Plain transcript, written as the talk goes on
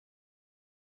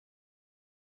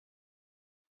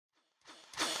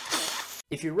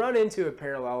if you run into a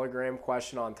parallelogram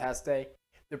question on test day,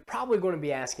 they're probably going to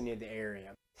be asking you the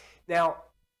area. Now,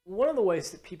 one of the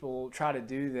ways that people try to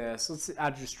do this, I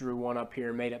just drew one up here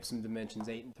and made up some dimensions,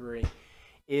 8 and 3,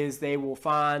 is they will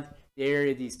find the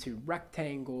area of these two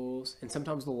rectangles, and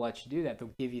sometimes they'll let you do that.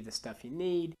 They'll give you the stuff you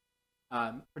need,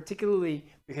 particularly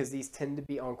because these tend to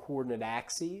be on coordinate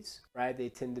axes, right? They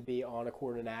tend to be on a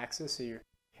coordinate axis, so you're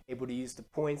able to use the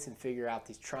points and figure out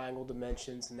these triangle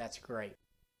dimensions, and that's great.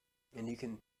 And you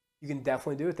can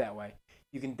definitely do it that way.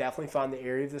 You can definitely find the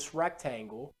area of this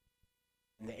rectangle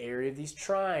and the area of these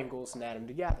triangles and add them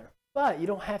together. But you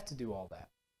don't have to do all that.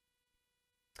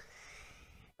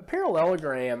 A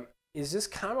parallelogram is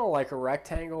just kind of like a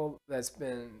rectangle that's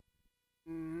been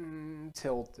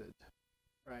tilted,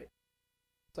 right?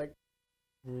 It's like,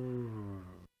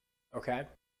 okay?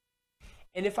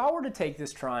 And if I were to take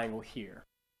this triangle here,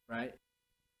 right,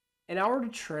 and I were to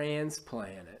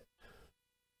transplant it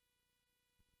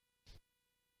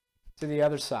to the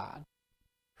other side,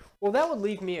 well, that would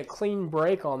leave me a clean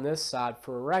break on this side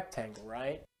for a rectangle,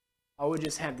 right? I would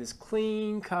just have this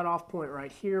clean cutoff point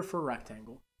right here for a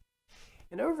rectangle.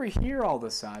 And over here, all of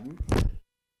a sudden,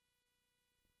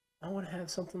 I want to have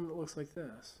something that looks like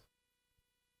this.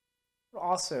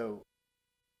 Also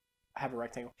have a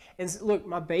rectangle. And look,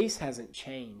 my base hasn't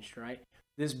changed, right?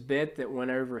 This bit that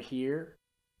went over here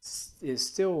is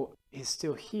still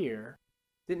here.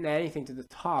 Didn't add anything to the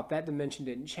top. That dimension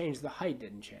didn't change. The height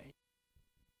didn't change.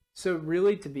 So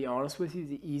really, to be honest with you,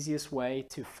 the easiest way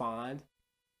to find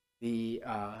the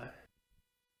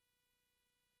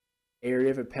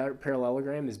area of a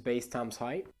parallelogram is base times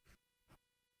height,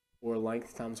 or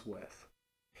length times width.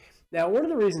 Now, one of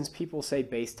the reasons people say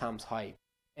base times height,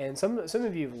 and some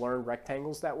of you have learned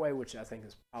rectangles that way, which I think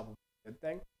is probably a good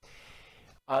thing,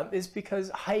 is because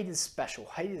height is special.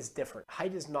 Height is different.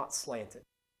 Height is not slanted.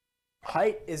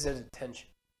 Height is at a tension.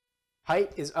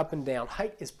 Height is up and down.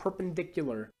 Height is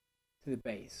perpendicular to the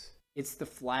base. It's the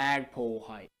flagpole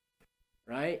height,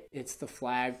 right? It's the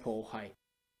flagpole height.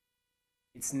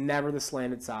 It's never the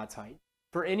slanted sides height.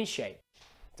 For any shape,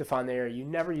 to find the area, you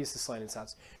never use the slanted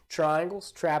sides.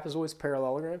 Triangles, trapezoids,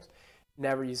 parallelograms,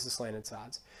 never use the slanted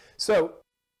sides. So,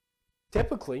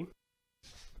 typically,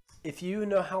 if you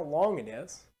know how long it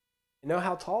is, and know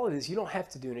how tall it is, you don't have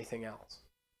to do anything else.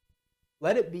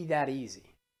 Let it be that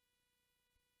easy.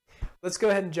 Let's go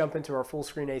ahead and jump into our full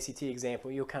screen ACT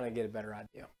example. You'll kind of get a better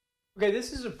idea. Okay,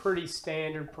 this is a pretty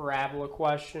standard parabola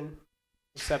question,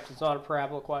 except it's not a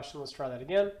parabola question. Let's try that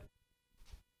again.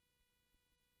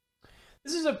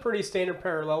 This is a pretty standard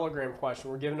parallelogram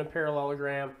question. We're given a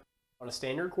parallelogram on a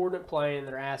standard coordinate plane, and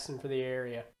they're asking for the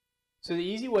area. So the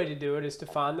easy way to do it is to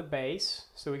find the base.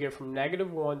 So we go from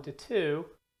 -1 to 2.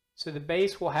 So the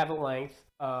base will have a length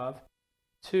of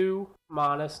 2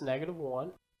 minus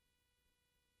 -1,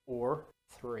 or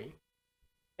 3.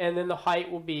 And then the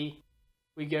height will be,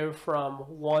 we go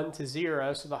from 1 to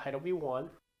 0, so the height will be 1.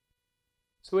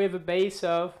 So we have a base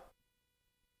of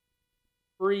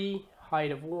 3,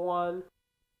 height of 1.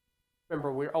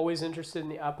 Remember, we're always interested in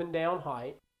the up and down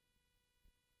height.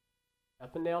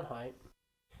 Up and down height.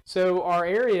 So our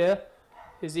area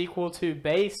is equal to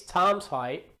base times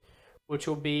height, which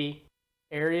will be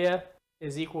area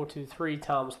is equal to 3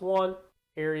 times 1.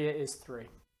 Area is 3.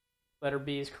 Letter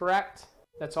B is correct.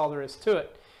 That's all there is to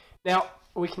it. Now,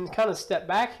 we can kind of step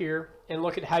back here and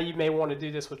look at how you may want to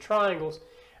do this with triangles.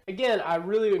 Again, I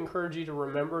really encourage you to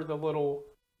remember the little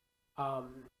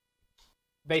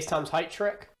base times height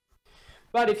trick.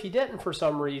 But if you didn't for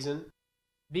some reason,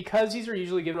 because these are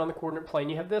usually given on the coordinate plane,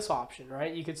 you have this option,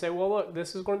 right? You could say, well, look,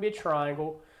 this is going to be a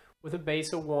triangle with a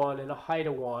base of 1 and a height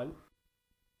of 1.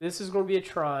 This is going to be a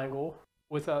triangle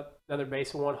with another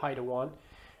base of 1, height of 1.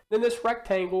 Then this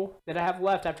rectangle that I have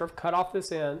left after I've cut off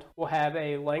this end will have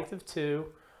a length of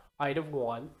 2, height of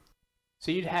 1.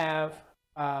 So you'd have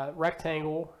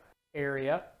rectangle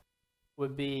area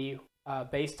would be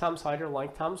base times height or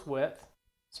length times width.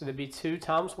 So that'd be 2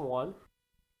 times 1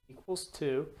 equals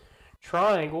 2.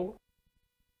 Triangle,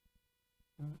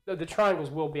 the triangles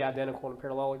will be identical in a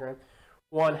parallelogram.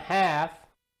 1/2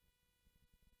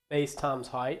 base times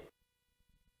height.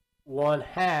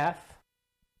 1/2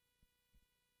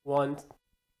 1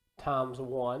 times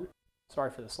 1.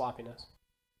 Sorry for the sloppiness.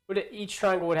 But each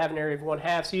triangle would have an area of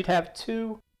 1/2, so you'd have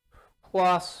 2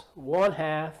 plus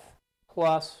 1/2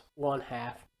 plus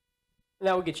 1/2. And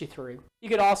that would get you 3. You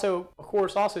could also, of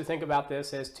course, also think about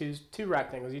this as two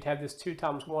rectangles. You'd have this 2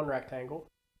 times 1 rectangle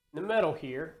in the middle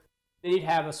here. Then you'd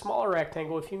have a smaller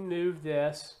rectangle if you move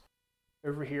this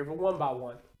over here, but 1 by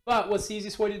 1. But what's the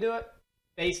easiest way to do it?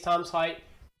 Base times height,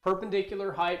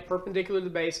 perpendicular to the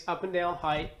base, up and down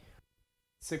height.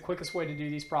 It's the quickest way to do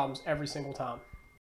these problems every single time.